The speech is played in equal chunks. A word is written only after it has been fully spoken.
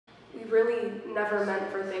really never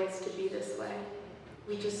meant for things to be this way.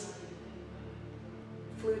 We just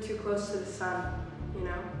flew too close to the sun, you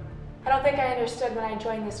know? I don't think I understood when I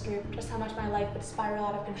joined this group just how much my life would spiral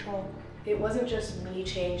out of control. It wasn't just me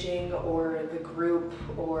changing or the group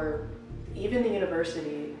or even the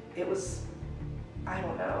university. It was, I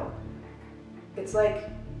don't know. It's like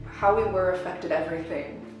how we were affected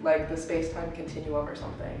everything, like the space-time continuum or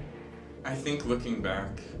something. I think looking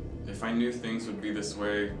back, if I knew things would be this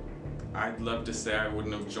way, I'd love to say I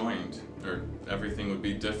wouldn't have joined, or everything would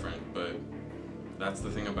be different, but that's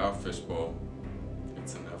the thing about Fishbowl.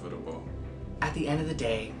 It's inevitable. At the end of the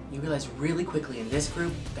day, you realize really quickly in this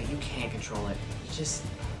group that you can't control it.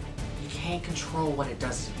 You can't control what it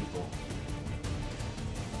does to people.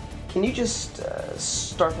 Can you just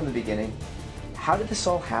start from the beginning? How did this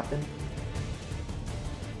all happen?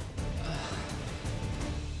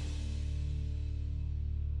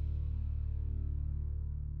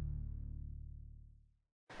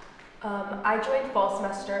 I joined fall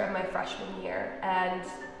semester of my freshman year, and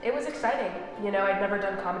it was exciting. You know, I'd never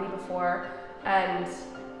done comedy before, and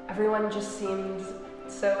everyone just seemed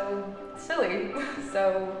so silly,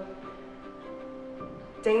 so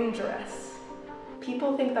dangerous.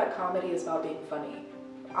 People think that comedy is about being funny.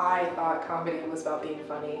 I thought comedy was about being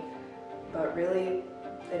funny, but really,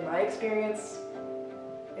 in my experience,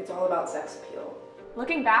 it's all about sex appeal.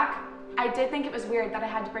 Looking back, I did think it was weird that I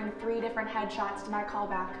had to bring 3 different headshots to my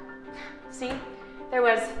callback. See, there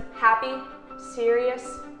was happy, serious,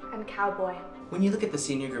 and cowboy. When you look at the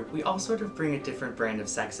senior group, we all sort of bring a different brand of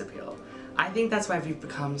sex appeal. I think that's why we've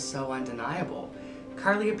become so undeniable.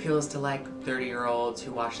 Carlie appeals to like 30-year-olds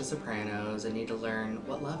who watch The Sopranos and need to learn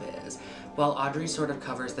what love is, while Audrey sort of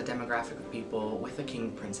covers the demographic of people with a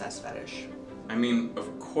king-princess fetish. I mean,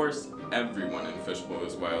 of course everyone in Fishbowl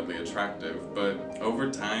is wildly attractive, but over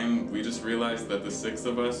time we just realized that the 6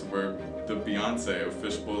 of us were the Beyonce of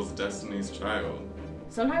Fishbowl's Destiny's Child.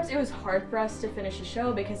 Sometimes it was hard for us to finish a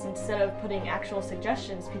show because instead of putting actual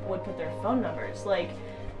suggestions, people would put their phone numbers, like,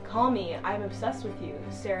 call me, I'm obsessed with you,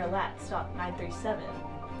 Sarah Lat, stop 937.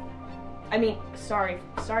 I mean, sorry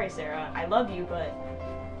Sarah, I love you, but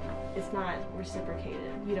it's not reciprocated,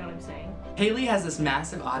 you know what I'm saying? Haley has this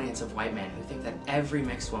massive audience of white men who think that every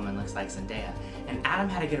mixed woman looks like Zendaya, and Adam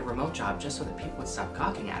had to get a remote job just so that people would stop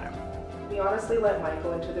gawking at him. We honestly let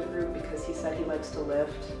Michael into the group because he said he likes to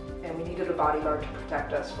lift, and we needed a bodyguard to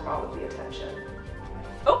protect us from all of the attention.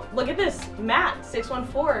 Oh, look at this, Matt,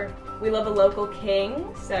 614. We love a local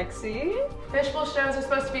king, sexy. Fishbowl shows are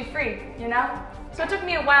supposed to be free, you know? So it took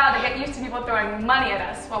me a while to get used to people throwing money at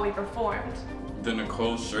us while we performed. The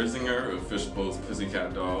Nicole Scherzinger of Fishbowl's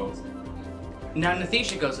Pussycat Dolls. Now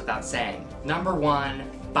Nathisha goes without saying. Number 1,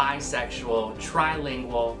 bisexual,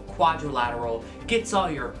 trilingual, quadrilateral, gets all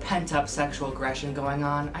your pent-up sexual aggression going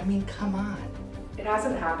on. I mean, come on. It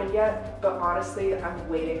hasn't happened yet, but honestly, I'm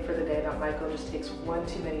waiting for the day that Michael just takes 1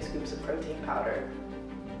 too many scoops of protein powder.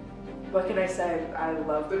 What can I say? I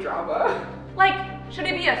love the drama. Like, should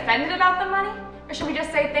we be offended about the money? Or should we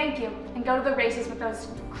just say thank you and go to the races with those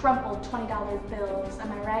crumpled $20 bills,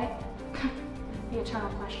 am I right? The eternal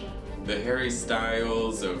question. The Harry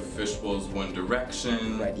Styles of Fishbowl's One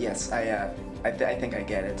Direction. Right, yes, I think I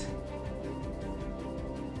get it.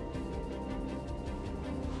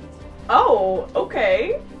 Oh,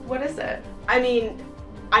 okay. What is it? I mean,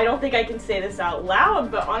 I don't think I can say this out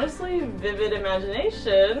loud, but honestly, vivid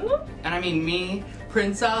imagination. And I mean me,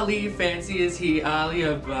 Prince Ali, fancy as he,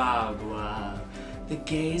 Alibaba. The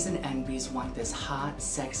gays and NBs want this hot,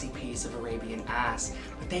 sexy piece of Arabian ass,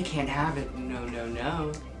 but they can't have it, no, no,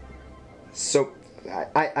 no. So,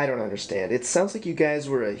 I don't understand. It sounds like you guys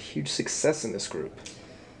were a huge success in this group.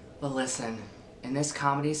 Well listen, in this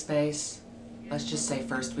comedy space, let's just say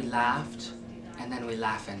first we laughed, and then we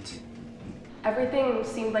laughed. Everything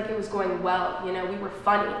seemed like it was going well, you know, we were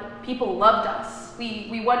funny. People loved us.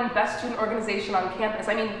 We won Best Student Organization on campus.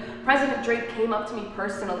 I mean, President Drake came up to me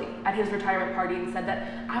personally at his retirement party and said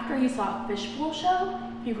that after he saw a Fishbowl show,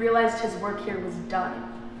 he realized his work here was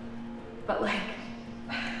done. But like,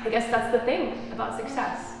 I guess that's the thing about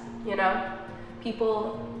success, you know?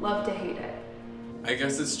 People love to hate it. I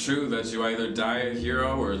guess it's true that you either die a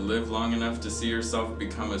hero or live long enough to see yourself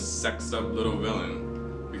become a sexed up little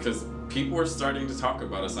villain. Because people were starting to talk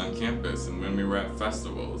about us on campus and when we were at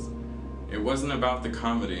festivals. It wasn't about the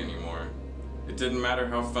comedy anymore. It didn't matter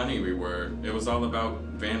how funny we were. It was all about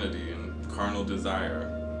vanity and carnal desire.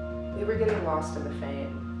 We were getting lost in the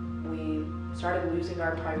fame. We started losing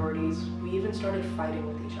our priorities. We even started fighting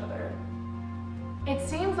with each other. It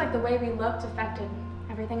seems like the way we looked affected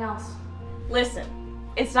everything else. Listen,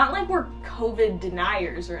 it's not like we're COVID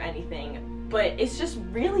deniers or anything. but it's just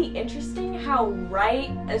really interesting how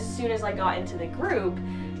right as soon as I got into the group,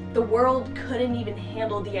 the world couldn't even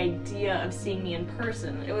handle the idea of seeing me in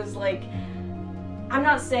person. It was like, I'm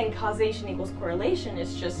not saying causation equals correlation,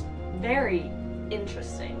 it's just very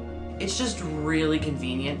interesting. It's just really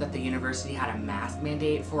convenient that the university had a mask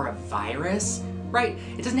mandate for a virus, right?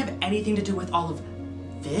 It doesn't have anything to do with all of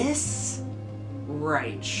this?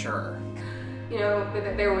 Right, sure. You know,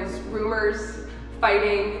 there was rumors,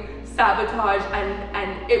 fighting, sabotage,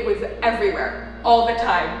 and it was everywhere, all the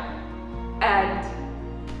time.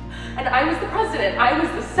 And I was the president. I was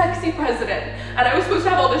the sexy president. And I was supposed to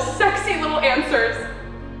have all the sexy little answers.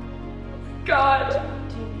 God.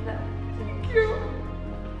 Thank you.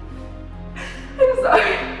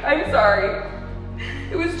 I'm sorry.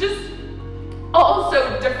 It was just all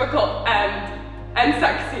so difficult and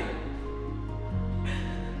sexy.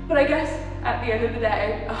 But I guess at the end of the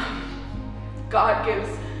day, God gives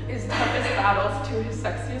his toughest battles to his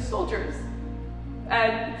sexiest soldiers.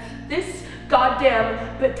 And this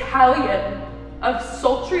goddamn battalion of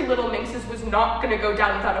sultry little minxes was not gonna go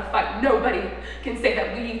down without a fight. Nobody can say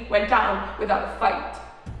that we went down without a fight.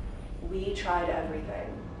 We tried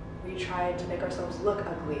everything. We tried to make ourselves look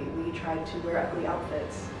ugly. We tried to wear ugly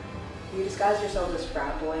outfits. We disguised ourselves as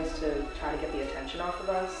frat boys to try to get the attention off of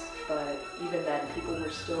us, but even then, people were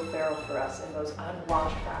still feral for us in those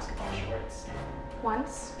unwashed basketball shorts.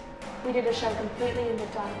 Once, we did a show completely in the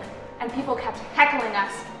dark, and people kept heckling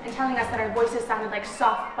us and telling us that our voices sounded like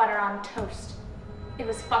soft butter on toast. It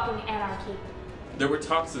was fucking anarchy. There were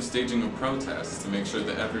talks of staging a protest to make sure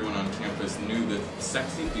that everyone on campus knew that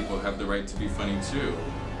sexy people have the right to be funny too.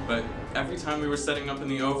 But every time we were setting up in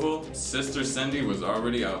the Oval, Sister Cindy was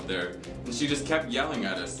already out there, and she just kept yelling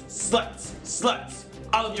at us, "Sluts! Sluts!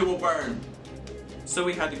 All of you will burn!" So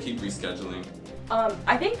we had to keep rescheduling.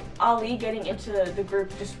 I think Ali getting into the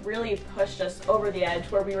group just really pushed us over the edge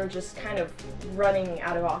where we were just kind of running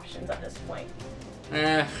out of options at this point.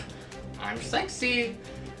 I'm sexy.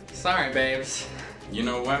 Sorry, babes. You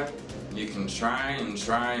know what? You can try and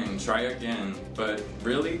try and try again, but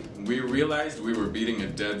really, we realized we were beating a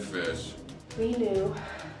dead fish. We knew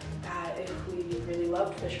that if we really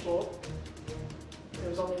loved Fishbowl, there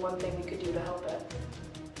was only one thing we could do to help it.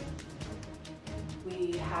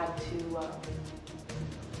 We had to,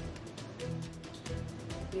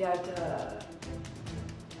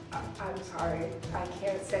 I'm sorry, I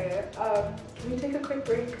can't say it. Can we take a quick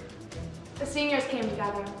break? The seniors came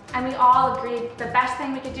together, and we all agreed the best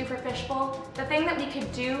thing we could do for Fishbowl, the thing that we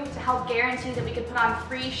could do to help guarantee that we could put on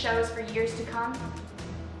free shows for years to come,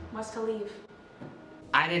 was to leave.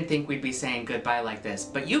 I didn't think we'd be saying goodbye like this,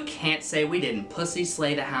 but you can't say we didn't pussy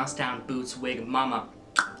slay the house down, boots, wig, mama.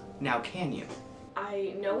 Now can you?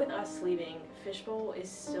 I know with us leaving, Fishbowl is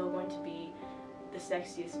still going to be the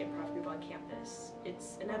sexiest improv group on campus.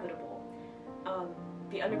 It's inevitable.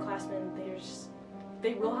 The underclassmen,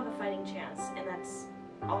 they will have a fighting chance, and that's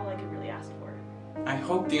all I could really ask for. I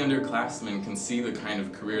hope the underclassmen can see the kind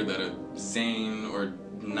of career that a Zane or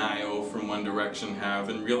Niall from One Direction have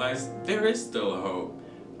and realize there is still a hope.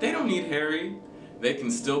 They don't need Harry. They can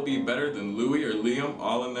still be better than Louis or Liam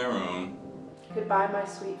all on their own. Goodbye, my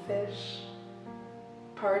sweet fish.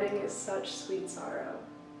 Parting is such sweet sorrow.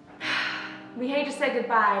 We hate to say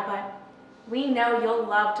goodbye, but we know you'll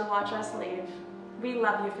love to watch us leave. We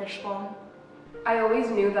love you, Fishbowl. I always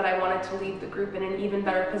knew that I wanted to leave the group in an even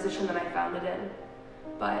better position than I found it in.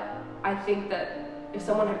 But I think that if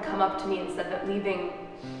someone had come up to me and said that leaving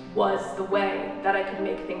was the way that I could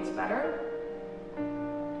make things better,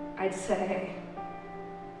 I'd say,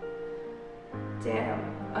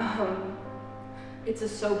 damn. It's a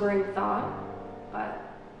sobering thought, but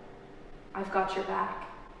I've got your back.